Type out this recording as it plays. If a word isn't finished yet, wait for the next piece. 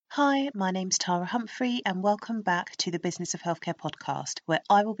Hi, my name's Tara Humphrey, and welcome back to the Business of Healthcare podcast, where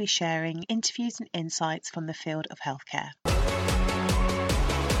I will be sharing interviews and insights from the field of healthcare.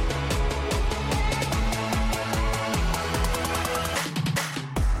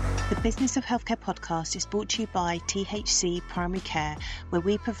 The Business of Healthcare podcast is brought to you by THC Primary Care, where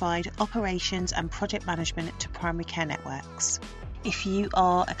we provide operations and project management to primary care networks. If you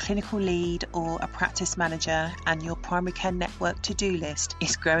are a clinical lead or a practice manager and your primary care network to-do list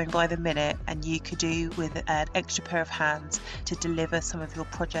is growing by the minute and you could do with an extra pair of hands to deliver some of your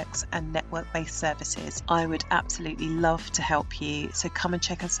projects and network-based services, I would absolutely love to help you. So come and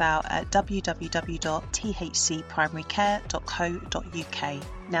check us out at www.thcprimarycare.co.uk.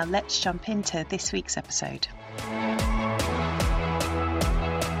 Now let's jump into this week's episode.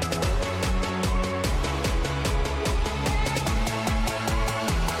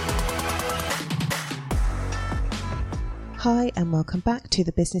 Hi and welcome back to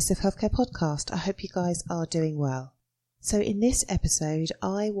the Business of Healthcare podcast. I hope you guys are doing well. So in this episode,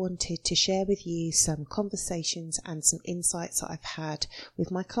 I wanted to share with you some conversations and some insights that I've had with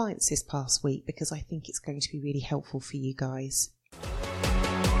my clients this past week because I think it's going to be really helpful for you guys.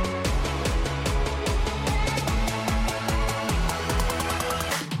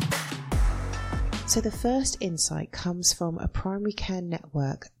 So the first insight comes from a primary care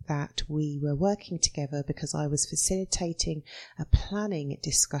network that we were working together because I was facilitating a planning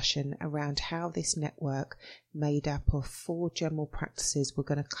discussion around how this network made up of 4 general practices were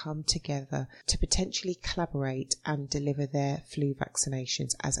going to come together to potentially collaborate and deliver their flu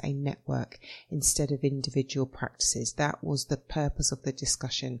vaccinations as a network instead of individual practices. That was the purpose of the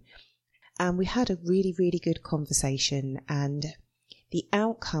discussion. And we had a really, really good conversation, and the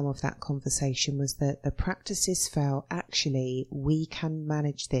outcome of that conversation was that the practices felt actually we can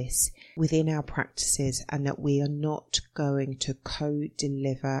manage this within our practices and that we are not going to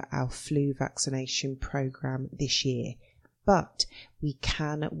co-deliver our flu vaccination program this year. But we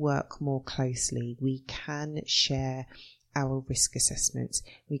can work more closely. We can share our risk assessments.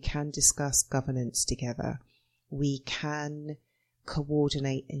 We can discuss governance together. We can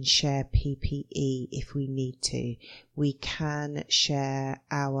coordinate and share PPE if we need to. We can share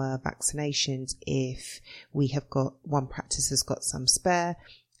our vaccinations if we have got one practice has got some spare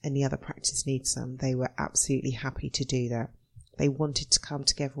and the other practice needs some. They were absolutely happy to do that. They wanted to come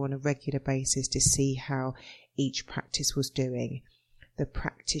together on a regular basis to see how each practice was doing. The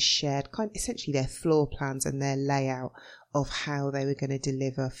practice shared essentially their floor plans and their layout of how they were going to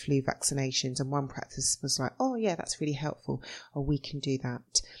deliver flu vaccinations, and one practice was like, oh yeah, that's really helpful, or we can do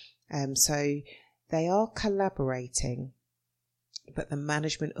that. So they are collaborating, but the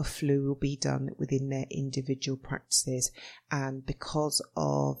management of flu will be done within their individual practices, and because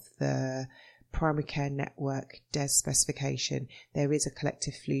of the primary care network DES specification, there is a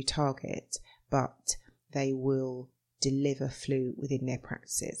collective flu target, but they will deliver flu within their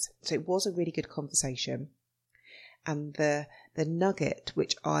practices. So it was a really good conversation. And the nugget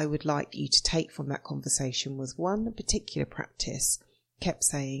which I would like you to take from that conversation was one particular practice kept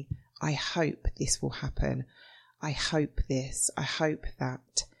saying, I hope this will happen. I hope this. I hope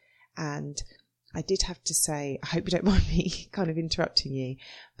that. And I did have to say, I hope you don't mind me kind of interrupting you,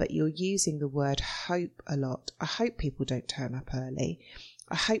 but you're using the word hope a lot. I hope people don't turn up early.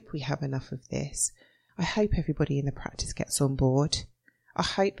 I hope we have enough of this. I hope everybody in the practice gets on board. I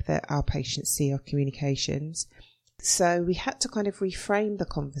hope that our patients see our communications. So we had to kind of reframe the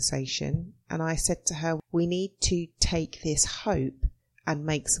conversation, and I said to her, we need to take this hope and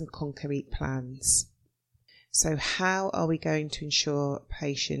make some concrete plans. So how are we going to ensure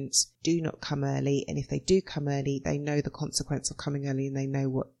patients do not come early, and if they do come early, they know the consequence of coming early and they know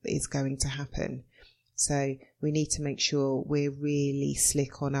what is going to happen. So we need to make sure we're really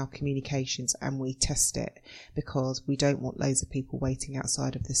slick on our communications and we test it, because we don't want loads of people waiting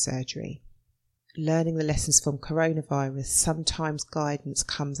outside of the surgery. Learning the lessons from coronavirus, sometimes guidance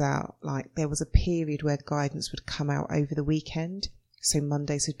comes out, like there was a period where guidance would come out over the weekend. So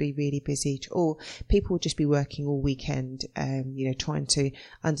Mondays would be really busy, or people would just be working all weekend, trying to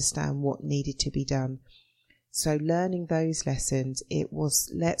understand what needed to be done. So learning those lessons, it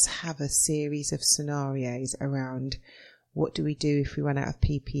was, let's have a series of scenarios around what do we do if we run out of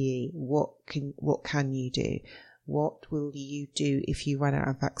PPE? What can you do? What will you do if you run out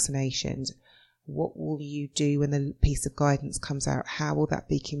of vaccinations? What will you do when the piece of guidance comes out? How will that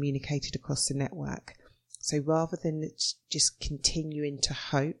be communicated across the network? So rather than just continuing to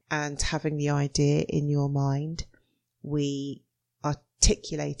hope and having the idea in your mind, we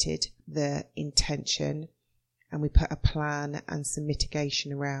articulated the intention and we put a plan and some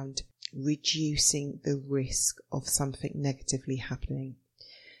mitigation around reducing the risk of something negatively happening.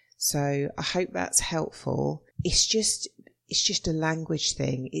 So I hope that's helpful. It's just a language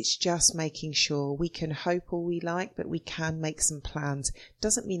thing. It's just making sure we can hope all we like, but we can make some plans.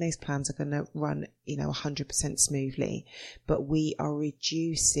 Doesn't mean those plans are going to run, 100% smoothly, but we are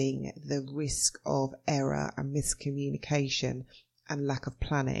reducing the risk of error and miscommunication and lack of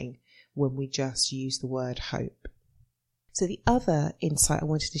planning when we just use the word hope. So the other insight I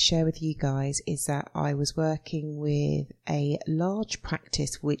wanted to share with you guys is that I was working with a large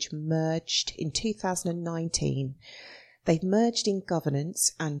practice which merged in 2019. They've merged in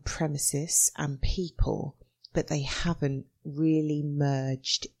governance and premises and people, but they haven't really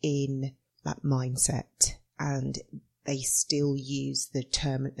merged in that mindset, and they still use the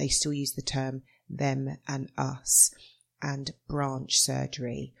term them and us and branch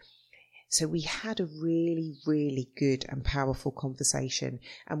surgery. So we had a really, really good and powerful conversation,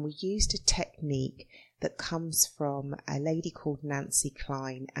 and we used a technique that comes from a lady called Nancy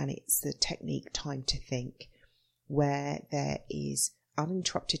Klein, and it's the technique time to think, where there is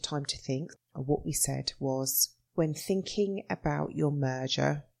uninterrupted time to think. What we said was, when thinking about your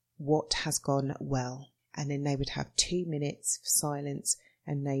merger, what has gone well? And then they would have 2 minutes of silence,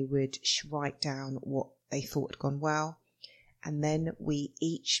 and they would write down what they thought had gone well. And then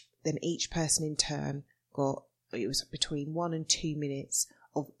each person in turn got, it was between 1 and 2 minutes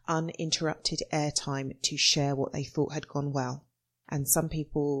of uninterrupted airtime to share what they thought had gone well. And some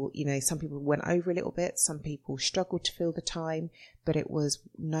people went over a little bit, some people struggled to fill the time, but it was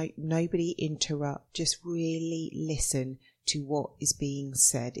nobody interrupt, just really listen to what is being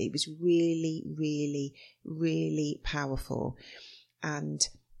said. It was really, really, really powerful. And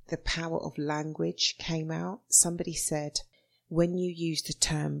the power of language came out. Somebody said, when you use the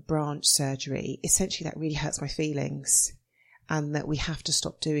term branch surgery, essentially that really hurts my feelings, and that we have to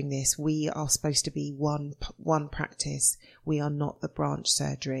stop doing this. We are supposed to be one practice. We are not the branch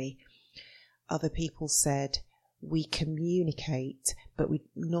surgery. Other people said, we communicate, but we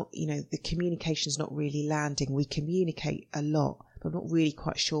not, the communication is not really landing. We communicate a lot, but not really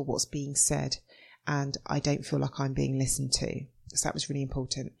quite sure what's being said, and I don't feel like I'm being listened to. So that was really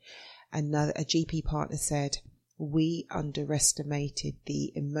important. A GP partner said, we underestimated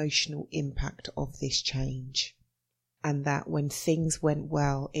the emotional impact of this change, and that when things went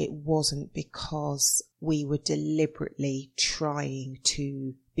well, it wasn't because we were deliberately trying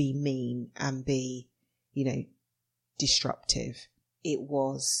to be mean and be, disruptive. It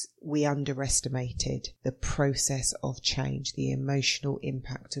was, we underestimated the process of change, the emotional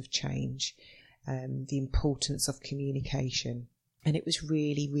impact of change, the importance of communication. And it was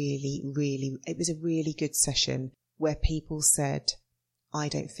really, really, really, it was a really good session where people said, I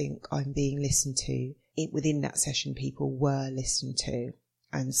don't think I'm being listened to. Within that session, people were listened to.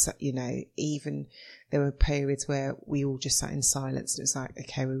 And so, even there were periods where we all just sat in silence. And it was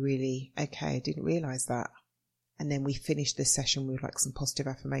like, I didn't realise that. And then we finished the session with like some positive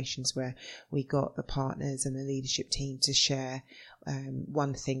affirmations where we got the partners and the leadership team to share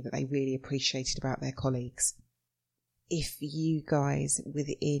one thing that they really appreciated about their colleagues. If you guys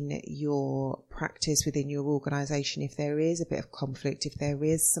within your practice, within your organisation, if there is a bit of conflict, if there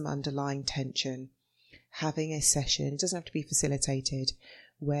is some underlying tension, having a session, it doesn't have to be facilitated,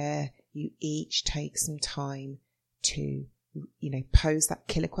 where you each take some time to, pose that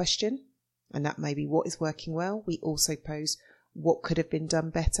killer question. And that may be what is working well. We also pose what could have been done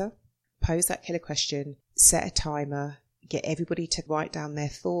better. Pose that killer question, set a timer, get everybody to write down their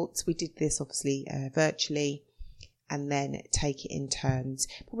thoughts. We did this obviously virtually. And then take it in turns.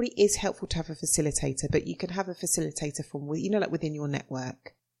 Probably is helpful to have a facilitator, but you can have a facilitator from, like within your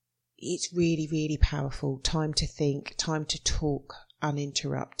network. It's really, really powerful. Time to think, time to talk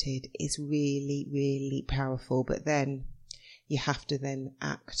uninterrupted is really, really powerful. But then you have to then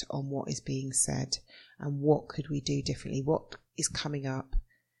act on what is being said and what could we do differently? What is coming up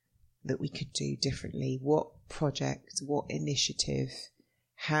that we could do differently? What project, what initiative?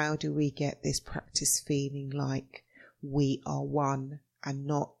 How do we get this practice feeling like we are one and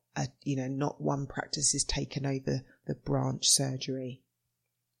not one practice is taken over the branch surgery?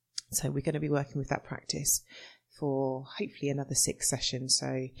 So we're going to be working with that practice for hopefully another 6 sessions. So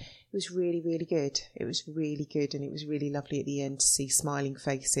it was really, really good. It was really good. And it was really lovely at the end to see smiling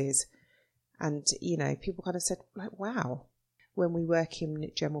faces. And, people kind of said, like, wow. When we work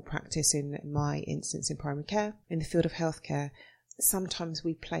in general practice, in my instance in primary care, in the field of healthcare, sometimes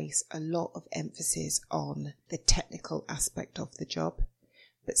we place a lot of emphasis on the technical aspect of the job,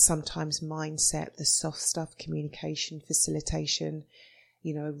 but sometimes mindset, the soft stuff, communication, facilitation,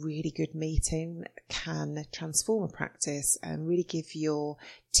 a really good meeting can transform a practice and really give your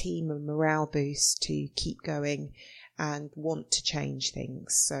team a morale boost to keep going and want to change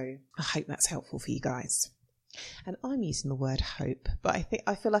things. So I hope that's helpful for you guys. And I'm using the word hope, but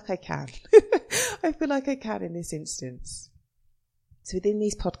I feel like I can. I feel like I can in this instance. So within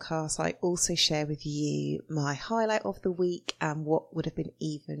these podcasts, I also share with you my highlight of the week and what would have been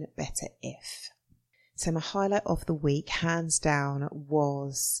even better if. So my highlight of the week, hands down,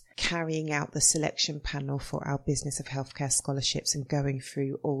 was carrying out the selection panel for our Business of Healthcare scholarships and going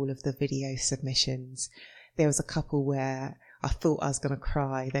through all of the video submissions. There was a couple where I thought I was going to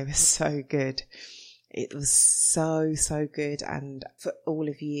cry. They were so good. It was so good. And for all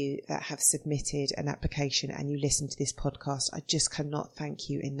of you that have submitted an application and you listen to this podcast, I just cannot thank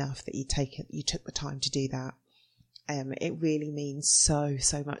you enough that you took the time to do that. It really means so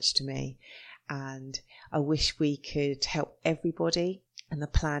much to me. And I wish we could help everybody. And the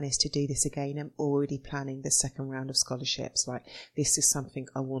plan is to do this again. I'm already planning the second round of scholarships. Like, this is something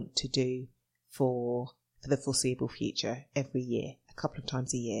I want to do for the foreseeable future every year, a couple of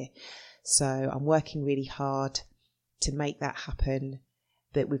times a year. So I'm working really hard to make that happen.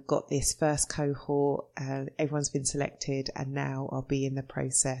 But we've got this first cohort, everyone's been selected, and now I'll be in the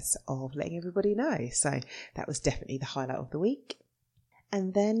process of letting everybody know. So that was definitely the highlight of the week.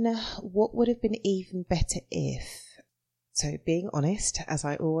 And then what would have been even better if? So being honest, as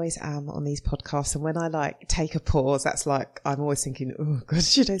I always am on these podcasts, and when I take a pause, that's I'm always thinking, oh God,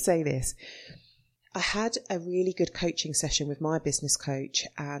 should I say this? I had a really good coaching session with my business coach,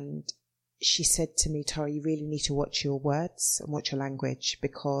 and she said to me, Tara, you really need to watch your words and watch your language,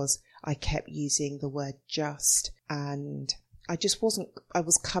 because I kept using the word just, and I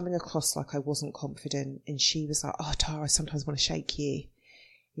was coming across like I wasn't confident. And she was like, oh, Tara, I sometimes want to shake you.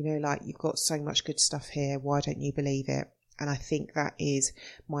 You've got so much good stuff here. Why don't you believe it? And I think that is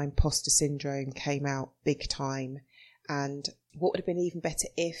my imposter syndrome came out big time. And what would have been even better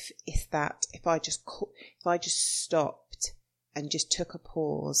if I just stopped and just took a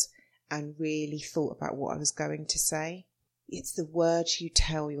pause and really thought about what I was going to say. It's the words you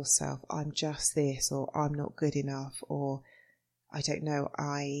tell yourself, I'm just this, or I'm not good enough, or I don't know.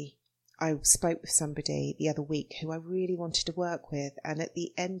 I spoke with somebody the other week who I really wanted to work with, and at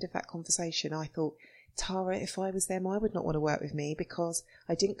the end of that conversation I thought, Tara, if I was them, I would not want to work with me, because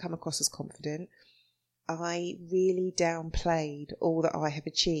I didn't come across as confident. I really downplayed all that I have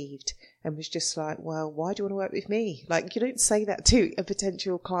achieved and was just like, well, why do you want to work with me? You don't say that to a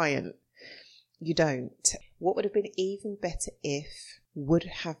potential client. You don't. What would have been even better if would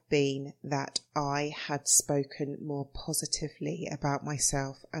have been that I had spoken more positively about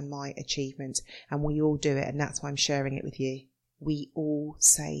myself and my achievements. And we all do it, and that's why I'm sharing it with you. We all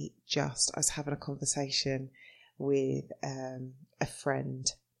say just. I was having a conversation with a friend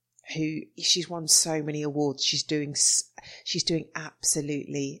who, she's won so many awards. She's doing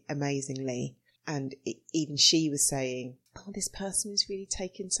absolutely amazingly. And even she was saying, oh, this person has really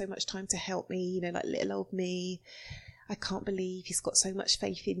taken so much time to help me, little old me. I can't believe he's got so much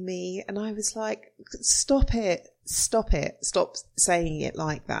faith in me. And I was like, stop it. Stop saying it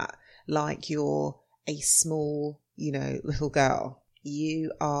like that, like you're a small, little girl.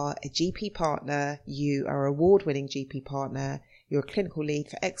 You are a GP partner. You are an award-winning GP partner. You're a clinical lead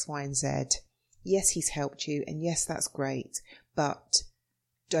for X, Y, and Z. Yes, he's helped you. And yes, that's great. But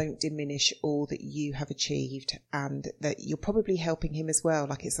don't diminish all that you have achieved, and that you're probably helping him as well.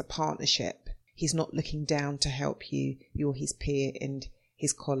 It's a partnership. He's not looking down to help you. You're his peer and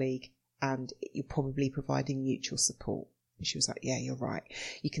his colleague, and you're probably providing mutual support. And she was like, yeah, you're right.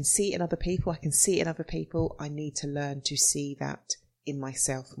 You can see it in other people. I can see it in other people. I need to learn to see that in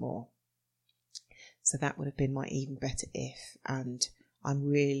myself more. So that would have been my even better if. And I'm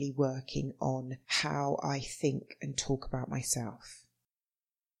really working on how I think and talk about myself.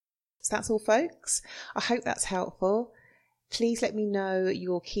 So that's all, folks. I hope that's helpful. Please let me know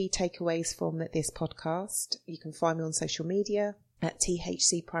your key takeaways from this podcast. You can find me on social media at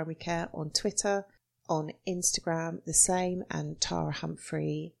THC Primary Care on Twitter, on Instagram the same, and Tara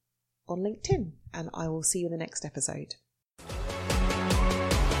Humphrey on LinkedIn. And I will see you in the next episode.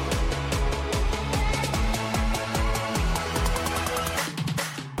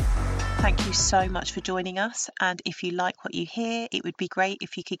 Thank you so much for joining us, and if you like what you hear, it would be great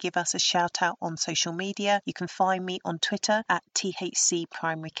if you could give us a shout out on social media. You can find me on Twitter at THC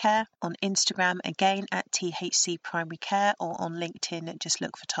Primary Care, on Instagram again at THC Primary Care, or on LinkedIn just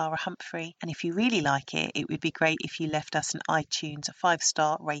look for Tara Humphrey. And if you really like it, it would be great if you left us an iTunes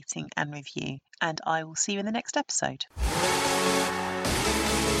 5-star rating and review. And I will see you in the next episode.